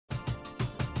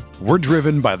We're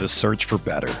driven by the search for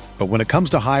better. But when it comes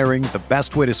to hiring, the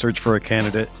best way to search for a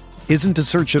candidate isn't to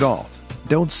search at all.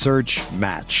 Don't search,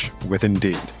 match with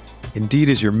Indeed. Indeed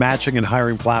is your matching and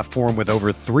hiring platform with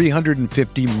over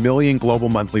 350 million global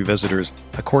monthly visitors,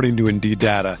 according to Indeed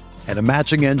data, and a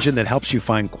matching engine that helps you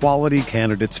find quality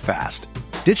candidates fast.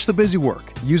 Ditch the busy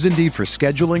work. Use Indeed for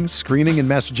scheduling, screening, and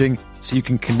messaging so you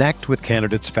can connect with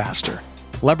candidates faster.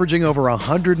 Leveraging over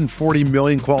 140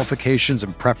 million qualifications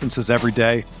and preferences every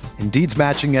day, Indeed's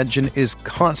matching engine is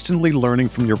constantly learning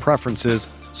from your preferences,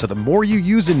 so the more you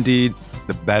use Indeed,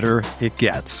 the better it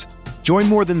gets. Join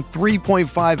more than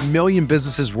 3.5 million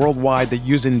businesses worldwide that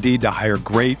use Indeed to hire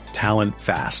great talent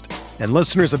fast. And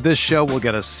listeners of this show will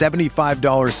get a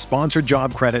 $75 sponsored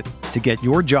job credit to get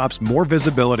your jobs more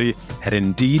visibility at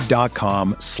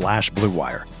Indeed.com/Blue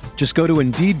Wire. Just go to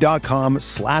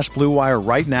Indeed.com/Blue Wire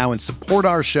right now and support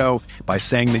our show by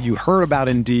saying that you heard about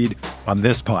Indeed on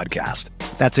this podcast.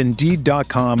 That's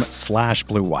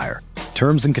Indeed.com/Blue Wire.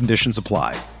 Terms and conditions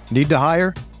apply. Need to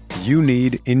hire? You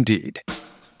need Indeed.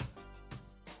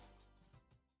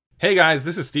 Hey guys,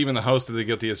 this is Steven, the host of the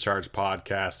Guilty as Charged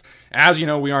podcast. As you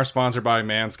know, we are sponsored by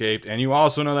Manscaped, and you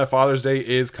also know that Father's Day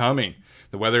is coming.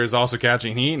 The weather is also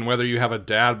catching heat, and whether you have a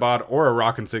dad bod or a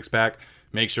rockin' six-pack,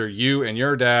 make sure you and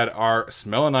your dad are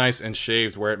smelling nice and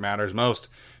shaved where it matters most.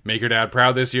 Make your dad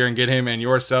proud this year and get him and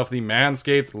yourself the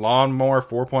Manscaped Lawnmower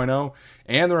 4.0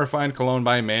 and the Refined Cologne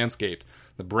by Manscaped.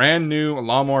 The brand new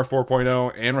Lawnmower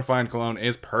 4.0 and Refined Cologne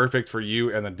is perfect for you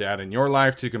and the dad in your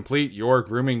life to complete your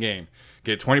grooming game.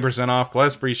 Get 20% off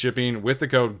plus free shipping with the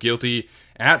code GUILTY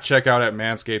at checkout at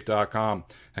manscaped.com.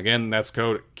 Again, that's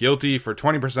code GUILTY for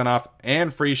 20% off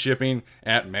and free shipping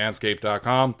at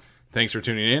manscaped.com. Thanks for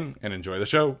tuning in and enjoy the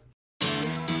show.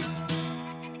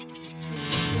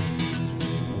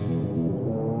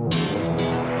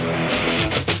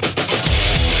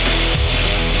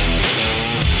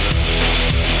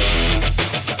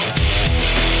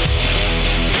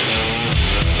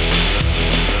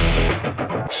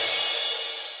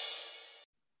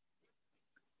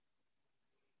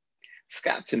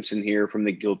 Scott Simpson here from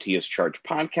the Guilty as Charged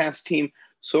podcast team.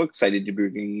 So excited to be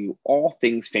bringing you all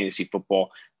things fantasy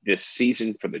football this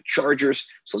season for the Chargers.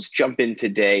 So let's jump in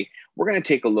today. We're going to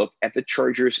take a look at the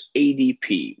Chargers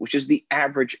ADP, which is the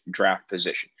average draft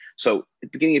position. So at the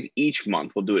beginning of each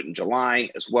month, we'll do it in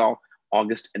July as well,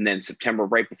 August, and then September,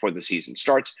 right before the season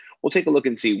starts. We'll take a look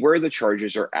and see where the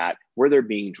Chargers are at, where they're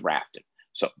being drafted.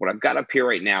 So what I've got up here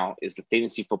right now is the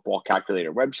Fantasy Football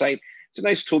Calculator website. It's a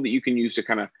nice tool that you can use to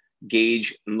kind of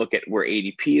gauge and look at where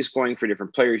ADP is going for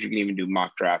different players. You can even do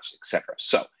mock drafts, etc.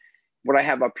 So what I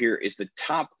have up here is the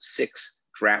top 6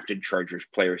 drafted Chargers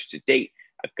players to date.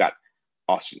 I've got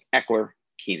Austin Ekeler,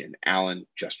 Keenan Allen,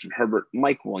 Justin Herbert,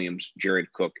 Mike Williams,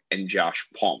 Jared Cook, and Josh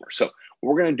Palmer. So what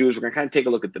we're going to do is we're going to kind of take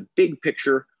a look at the big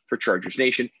picture for Chargers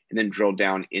Nation and then drill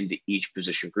down into each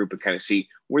position group and kind of see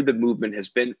where the movement has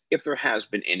been, if there has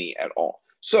been any at all.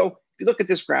 So if you look at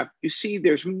this graph, you see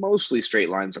there's mostly straight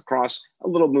lines across, a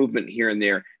little movement here and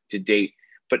there to date,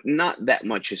 but not that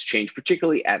much has changed,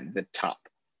 particularly at the top.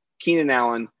 Keenan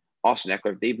Allen, Austin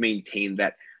Ekeler, they've maintained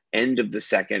that end of the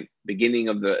second, beginning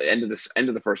of the end of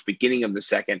the first, beginning of the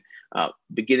second,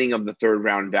 beginning of the third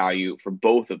round value for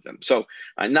both of them. So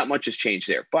not much has changed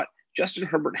there, but Justin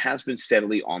Herbert has been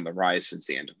steadily on the rise since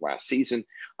the end of last season.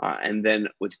 And then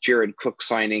with Jared Cook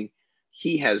signing,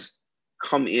 he has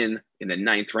come in the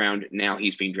 9th round. Now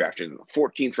he's being drafted in the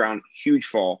 14th round. Huge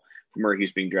fall from where he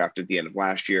was being drafted at the end of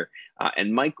last year.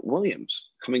 And Mike Williams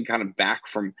coming kind of back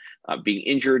from being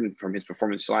injured and from his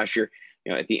performance last year.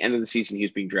 You know, at the end of the season, he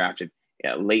was being drafted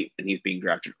late and he's being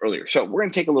drafted earlier. So we're going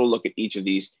to take a little look at each of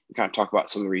these and kind of talk about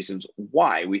some of the reasons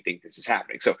why we think this is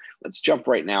happening. So let's jump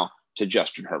right now to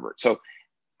Justin Herbert. So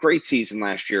great season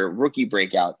last year, rookie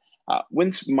breakout.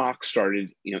 When mock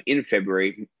started, in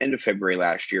February, end of February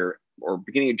last year, or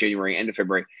beginning of January, end of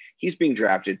February, he's being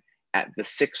drafted at the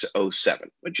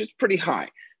 607, which is pretty high.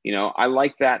 I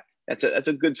like that. That's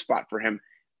a good spot for him.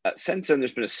 Since then,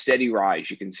 there's been a steady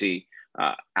rise, you can see,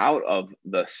 out of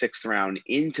the 6th round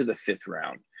into the 5th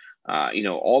round,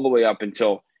 all the way up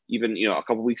until even, a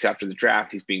couple weeks after the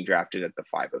draft, he's being drafted at the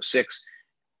 506.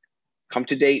 Come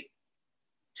to date,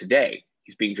 today,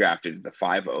 he's being drafted at the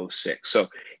 506. So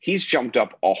he's jumped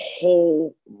up a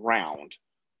whole round,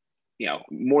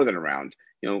 more than a round,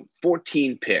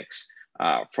 14 picks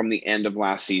from the end of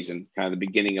last season, kind of the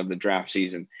beginning of the draft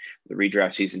season, the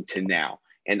redraft season to now.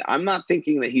 And I'm not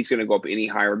thinking that he's going to go up any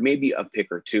higher, maybe a pick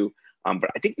or two.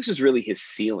 But I think this is really his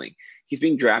ceiling. He's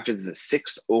being drafted as the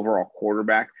 6th overall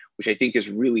quarterback, which I think is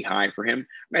really high for him.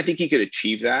 I think he could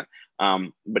achieve that.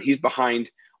 But he's behind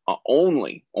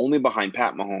only behind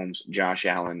Pat Mahomes, Josh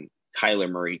Allen, Kyler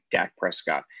Murray, Dak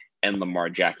Prescott, and Lamar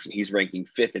Jackson. He's ranking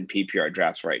 5th in PPR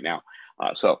drafts right now.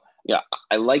 So yeah,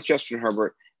 I like Justin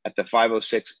Herbert at the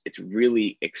 506. It's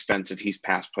really expensive. He's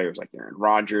past players like Aaron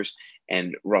Rodgers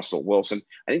and Russell Wilson.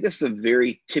 I think that's the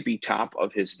very tippy top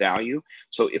of his value.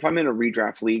 So if I'm in a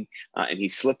redraft league and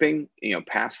he's slipping,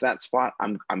 past that spot,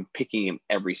 I'm picking him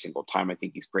every single time. I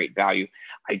think he's great value.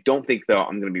 I don't think though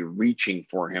I'm going to be reaching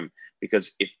for him,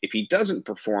 because if he doesn't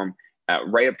perform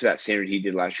right up to that standard he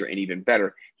did last year and even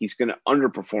better, he's going to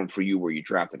underperform for you where you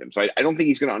drafted him. So I don't think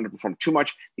he's going to underperform too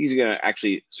much. He's going to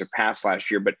actually surpass last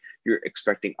year, but you're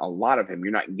expecting a lot of him.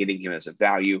 You're not getting him as a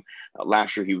value.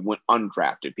 Last year, he went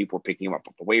undrafted. People were picking him up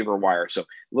off the waiver wire. So a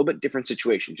little bit different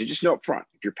situations. You just know up front,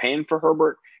 if you're paying for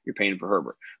Herbert, you're paying for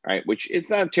Herbert, right? Which is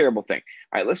not a terrible thing.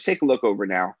 All right, let's take a look over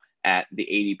now at the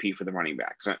ADP for the running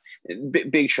backs.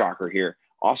 Big shocker here.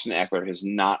 Austin Ekeler has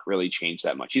not really changed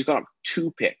that much. He's gone up 2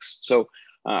 picks. So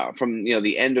from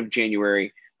the end of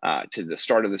January to the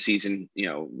start of the season,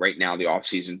 right now the off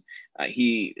season,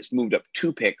 he has moved up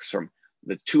 2 picks from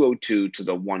the 202 to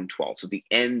the 112. So the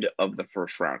end of the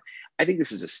first round. I think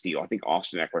this is a steal. I think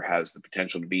Austin Ekeler has the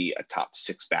potential to be a top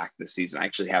 6 back this season. I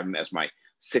actually have him as my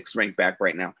 6th ranked back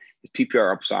right now. His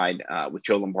PPR upside with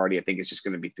Joe Lombardi, I think, is just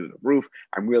going to be through the roof.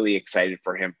 I'm really excited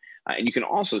for him. And you can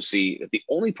also see that the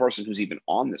only person who's even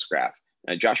on this graph,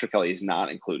 Joshua Kelly is not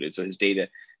included. So his data,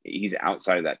 he's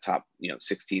outside of that top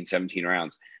 16, 17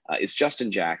 rounds, is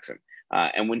Justin Jackson.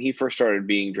 And when he first started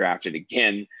being drafted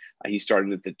again, he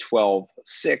started at the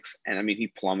 12.6. And I mean, he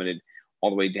plummeted all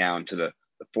the way down to the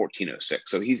 14.06.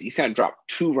 So he's kind of dropped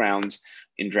 2 rounds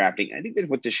in drafting. I think that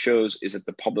what this shows is that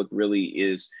the public really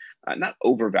is not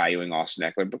overvaluing Austin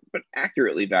Ekeler, but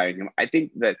accurately valuing him. I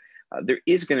think that there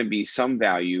is going to be some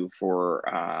value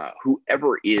for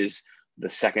whoever is the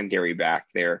secondary back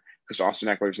there, because Austin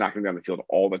Ekeler is not going to be on the field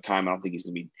all the time. I don't think he's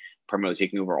going to be primarily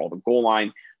taking over all the goal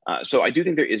line. So I do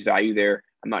think there is value there.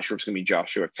 I'm not sure if it's going to be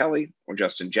Joshua Kelly or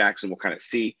Justin Jackson. We'll kind of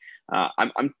see.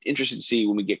 I'm interested to see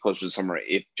when we get closer to summer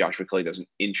if Joshua Kelly doesn't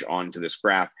inch onto this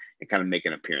graph and kind of make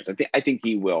an appearance. I think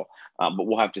he will, but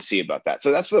we'll have to see about that.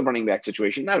 So that's for the running back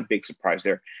situation. Not a big surprise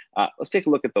there. Let's take a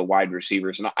look at the wide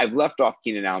receivers. And I've left off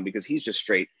Keenan Allen because he's just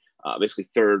straight, basically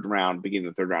 3rd round, beginning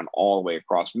of the 3rd round, all the way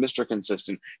across. Mr.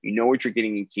 Consistent. You know what you're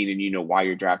getting in Keenan. You know why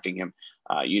you're drafting him.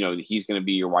 You know that he's going to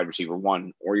be your wide receiver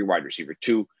 1 or your wide receiver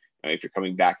 2. If you're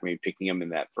coming back, maybe picking him in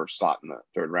that first slot in the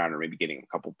 3rd round, or maybe getting a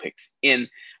couple picks in.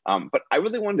 But I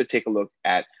really wanted to take a look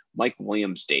at Mike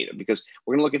Williams' data, because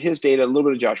we're going to look at his data, a little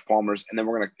bit of Josh Palmer's, and then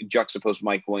we're going to juxtapose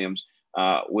Mike Williams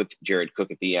with Jared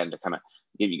Cook at the end to kind of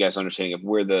give you guys an understanding of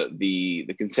where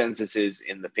the consensus is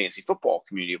in the fantasy football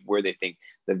community of where they think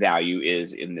the value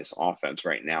is in this offense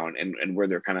right now, and where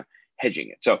they're kind of hedging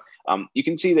it. So you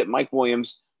can see that Mike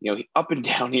Williams, up and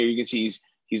down here, you can see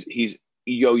he's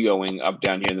yo-yoing up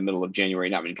down here in the middle of January.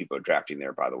 Not many people are drafting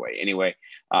there, by the way. Anyway,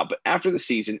 but after the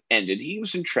season ended, he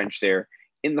was entrenched there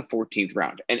in the 14th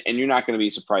round. And you're not going to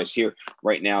be surprised here.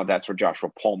 Right now, that's where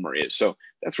Joshua Palmer is. So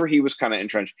that's where he was kind of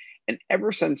entrenched. And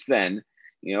ever since then,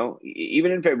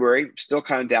 even in February, still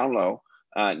kind of down low,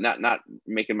 not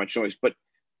making much noise. But,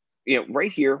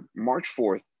 right here, March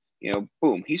 4th,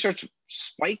 boom, he starts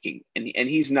spiking. And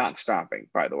he's not stopping,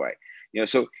 by the way.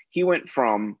 So he went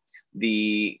from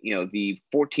the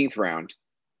 14th round.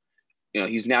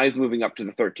 He's moving up to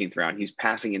the 13th round. He's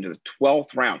passing into the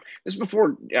 12th round. This is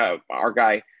before our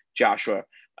guy Joshua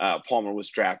Palmer was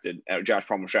drafted. Josh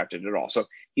Palmer was drafted at all. So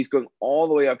he's going all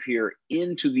the way up here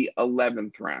into the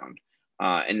 11th round.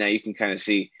 And now you can kind of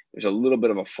see there's a little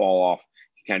bit of a fall off.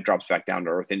 He kind of drops back down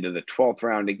to earth into the 12th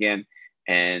round again,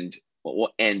 and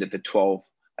we'll end at the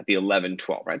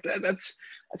 11-12. Right? That's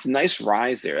a nice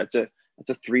rise there. That's a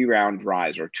 3-round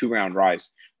rise or a 2-round rise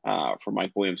for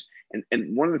Mike Williams.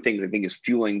 And one of the things I think is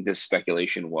fueling this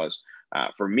speculation was,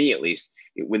 for me at least,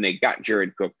 when they got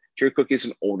Jared Cook. Jared Cook is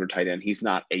an older tight end. He's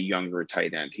not a younger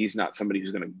tight end. He's not somebody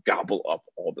who's going to gobble up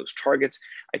all those targets.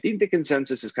 I think the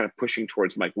consensus is kind of pushing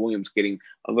towards Mike Williams getting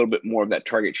a little bit more of that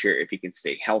target share if he can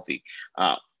stay healthy.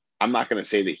 I'm not going to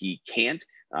say that he can't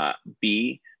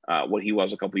be what he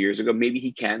was a couple years ago. Maybe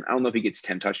he can. I don't know if he gets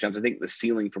 10 touchdowns. I think the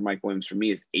ceiling for Mike Williams for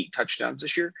me is 8 touchdowns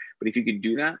this year. But if you could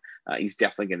do that, he's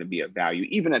definitely going to be a value,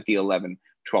 even at the 11-12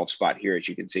 spot here, as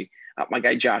you can see. My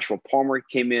guy Joshua Palmer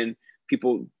came in.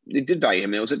 They did value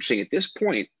him. It was interesting. At this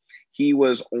point, he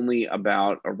was only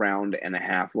about a round and a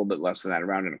half, a little bit less than that, a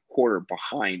round and a quarter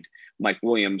behind Mike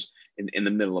Williams in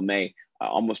the middle of May.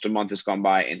 Almost a month has gone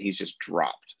by, and he's just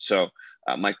dropped. So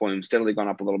Mike Williams steadily gone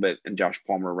up a little bit, and Josh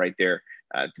Palmer right there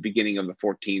at the beginning of the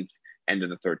 14th, end of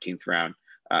the 13th round.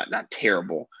 not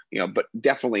terrible, but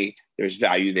definitely there's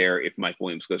value there if Mike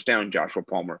Williams goes down. Joshua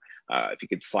Palmer, if he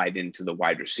could slide into the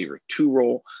wide receiver 2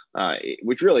 role,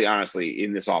 which really, honestly,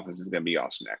 in this offense is going to be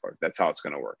Austin Ekeler. That's how it's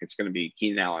going to work. It's going to be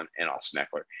Keenan Allen and Austin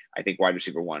Ekeler. I think wide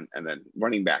receiver 1, and then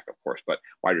running back, of course, but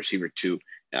wide receiver 2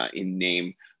 in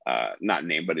name. Not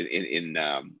name, but in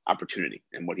opportunity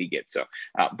and what he gets. So,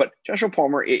 but Joshua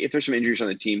Palmer, if there's some injuries on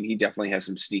the team, he definitely has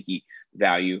some sneaky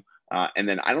value. And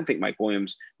then I don't think Mike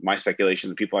Williams, my speculation,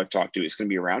 the people I've talked to, is going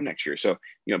to be around next year. So,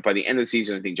 by the end of the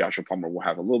season, I think Joshua Palmer will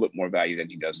have a little bit more value than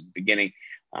he does at the beginning.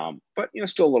 But,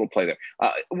 still a little play there.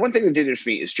 One thing that did interest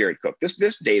me is Jared Cook.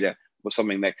 This data was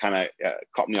something that kind of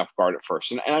caught me off guard at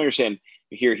first. And I understand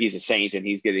here he's a Saint and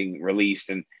he's getting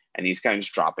released and he's kind of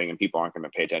just dropping and people aren't going to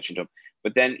pay attention to him.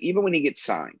 But then even when he gets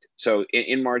signed, so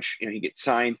in March, he gets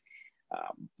signed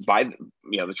by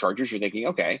the Chargers, you're thinking,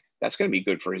 okay, that's going to be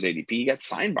good for his ADP. He got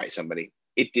signed by somebody.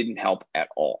 It didn't help at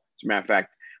all. As a matter of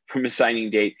fact, from his signing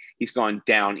date, he's gone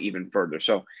down even further.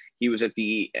 So he was at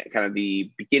the kind of the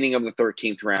beginning of the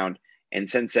 13th round. And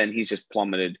since then, he's just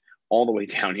plummeted all the way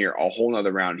down here. A whole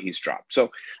nother round he's dropped. So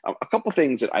a couple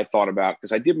things that I thought about,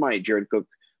 because I did my Jared Cook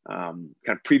kind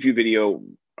of preview video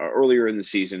earlier in this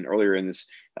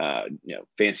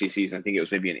fantasy season. I think it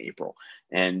was maybe in April.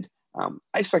 And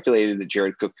I speculated that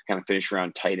Jared Cook could kind of finish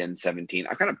around tight end 17.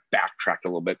 I kind of backtracked a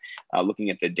little bit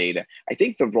looking at the data. I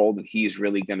think the role that he's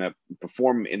really going to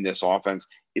perform in this offense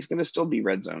is going to still be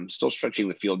red zone, still stretching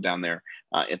the field down there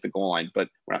at the goal line, but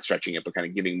we're not stretching it, but kind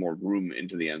of giving more room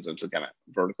into the end zone, so kind of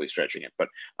vertically stretching it. But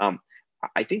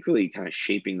I think really kind of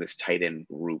shaping this tight end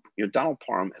group. Donald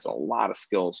Parham has a lot of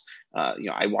skills.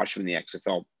 I watched him in the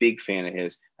XFL, big fan of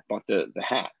his. I bought the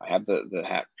hat. I have the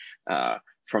hat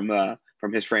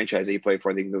from his franchise that he played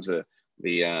for. I think it was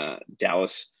the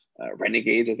Dallas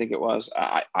Renegades, I think it was.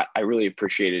 I really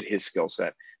appreciated his skill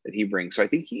set that he brings. So I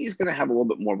think he's going to have a little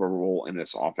bit more of a role in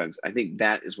this offense. I think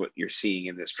that is what you're seeing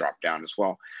in this drop down as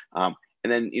well. And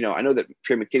then, I know that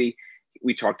Trey McKitty,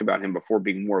 we talked about him before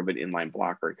being more of an inline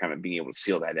blocker and kind of being able to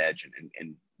seal that edge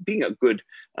and being a good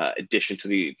addition to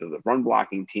the run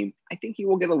blocking team. I think he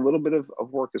will get a little bit of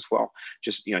work as well.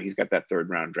 Just, he's got that 3rd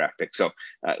round draft pick. So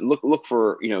look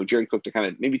for, Jared Cook to kind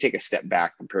of maybe take a step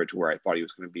back compared to where I thought he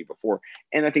was going to be before.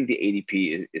 And I think the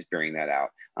ADP is bearing that out.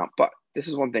 But this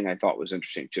is one thing I thought was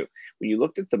interesting too. When you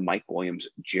looked at the Mike Williams,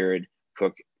 Jared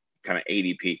Cook kind of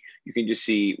ADP, you can just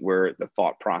see where the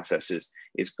thought process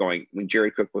is going. When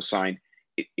Jared Cook was signed,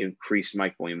 it increased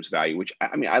Mike Williams' value, which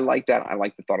I like that. I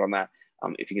like the thought on that.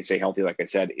 If you can stay healthy, like I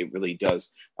said, it really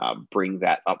does bring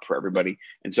that up for everybody.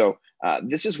 And so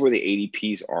this is where the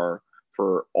ADPs are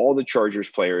for all the Chargers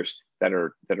players that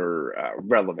are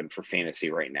relevant for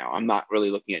fantasy right now. I'm not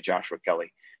really looking at Joshua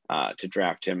Kelly to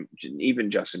draft him.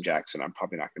 Even Justin Jackson, I'm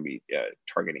probably not going to be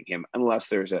targeting him unless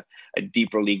there's a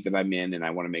deeper league that I'm in and I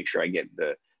want to make sure I get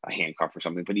a handcuff or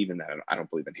something. But even that, I don't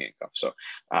believe in handcuffs. So,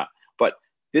 but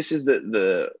this is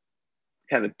the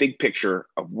kind of the big picture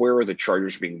of where are the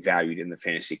Chargers being valued in the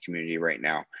fantasy community right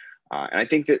now. And I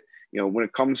think that, when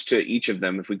it comes to each of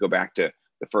them, if we go back to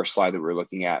the first slide that we're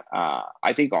looking at,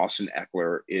 I think Austin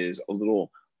Ekeler is a little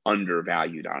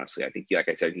undervalued, honestly. I think, like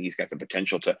I said, I think he's got the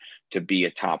potential to be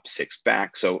a top 6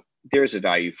 back. So there's a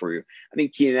value for you. I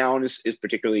think Keenan Allen is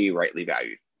particularly rightly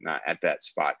valued at that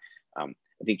spot. I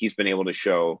think he's been able to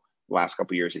show the last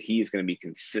couple of years that he is going to be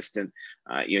consistent.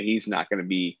 He's not going to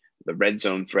be the red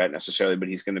zone threat necessarily, but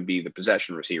he's going to be the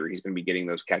possession receiver. He's going to be getting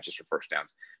those catches for first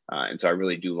downs. And so I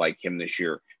really do like him this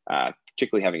year,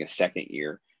 particularly having a second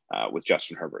year with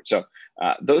Justin Herbert. So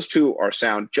those two are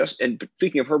sound. And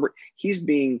speaking of Herbert, he's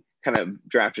being kind of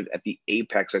drafted at the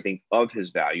apex, I think, of his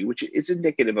value, which is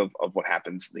indicative of what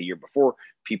happens the year before.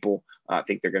 People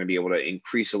think they're going to be able to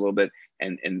increase a little bit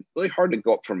and really hard to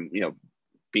go up from,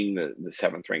 being the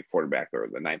 7th ranked quarterback or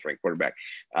the 9th ranked quarterback.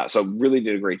 So really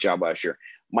did a great job last year.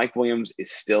 Mike Williams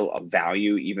is still a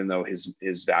value, even though his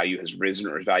value has risen,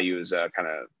 or his value is kind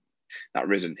of not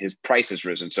risen. His price has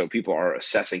risen. So people are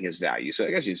assessing his value. So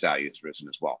I guess his value has risen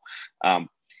as well.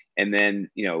 And then,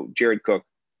 Jared Cook,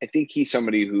 I think he's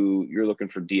somebody who you're looking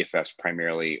for DFS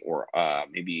primarily, or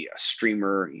maybe a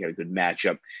streamer. You got a good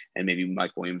matchup, and maybe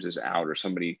Mike Williams is out, or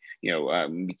somebody,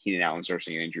 maybe Keenan Allen's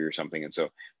nursing an injury or something. And so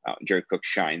Jared Cook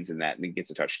shines in that and he gets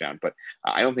a touchdown. But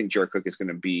I don't think Jared Cook is going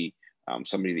to be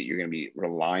somebody that you're going to be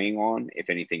relying on. If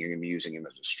anything, you're going to be using him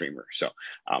as a streamer. So,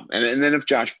 and then if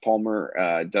Josh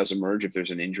Palmer does emerge, if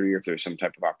there's an injury, or if there's some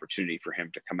type of opportunity for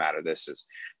him to come out of this as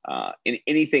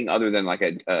anything other than like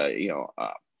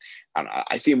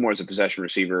I see him more as a possession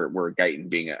receiver, where Guyton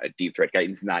being a deep threat.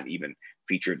 Guyton's not even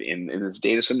featured in this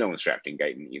data, so no one's drafting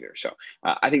Guyton either. So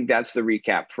I think that's the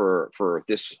recap for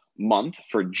this month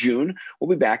for June. We'll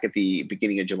be back at the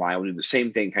beginning of July. We'll do the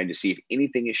same thing, kind of see if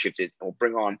anything has shifted. We'll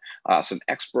bring on some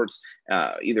experts,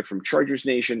 either from Chargers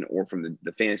Nation or from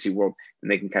the fantasy world,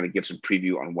 and they can kind of give some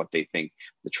preview on what they think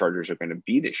the Chargers are going to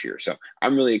be this year. So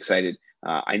I'm really excited.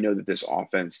 I know that this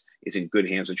offense is in good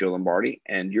hands with Joe Lombardi,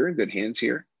 and you're in good hands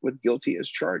here with Guilty as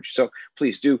Charged. So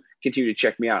please do continue to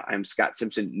check me out. I'm Scott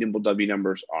Simpson, Nimble W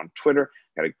Numbers on Twitter.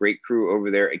 Got a great crew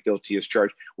over there at Guilty as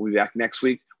Charged. We'll be back next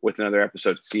week with another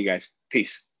episode. See you guys.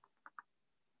 Peace.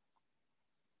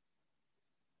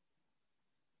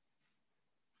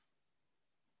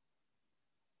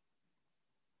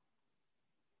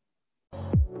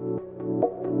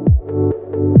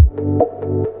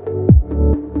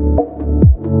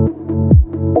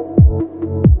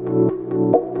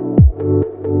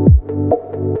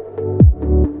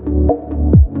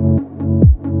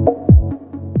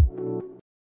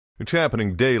 It's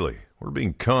happening daily. We're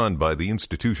being conned by the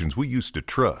institutions we used to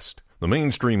trust. The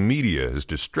mainstream media is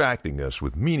distracting us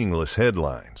with meaningless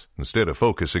headlines instead of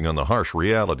focusing on the harsh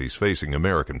realities facing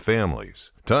American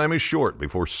families. Time is short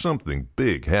before something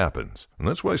big happens, and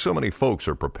that's why so many folks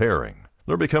are preparing.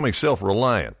 They're becoming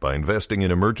self-reliant by investing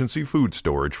in emergency food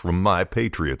storage from My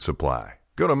Patriot Supply.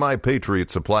 Go to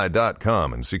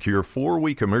MyPatriotSupply.com and secure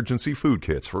 4-week emergency food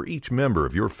kits for each member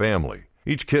of your family.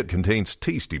 Each kit contains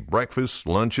tasty breakfasts,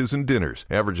 lunches, and dinners,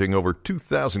 averaging over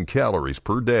 2,000 calories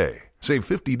per day. Save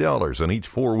 $50 on each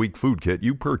 4-week food kit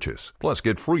you purchase. Plus,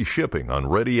 get free shipping on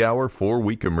Ready Hour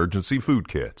 4-week emergency food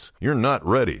kits. You're not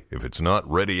ready if it's not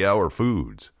Ready Hour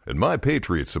foods. At My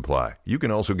Patriot Supply, you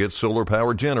can also get solar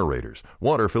power generators,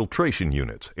 water filtration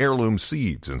units, heirloom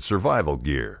seeds, and survival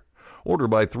gear. Order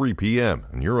by 3 p.m.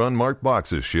 and your unmarked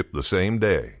boxes ship the same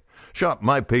day. Shop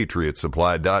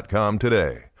MyPatriotSupply.com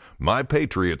today.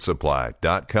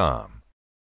 MyPatriotSupply.com.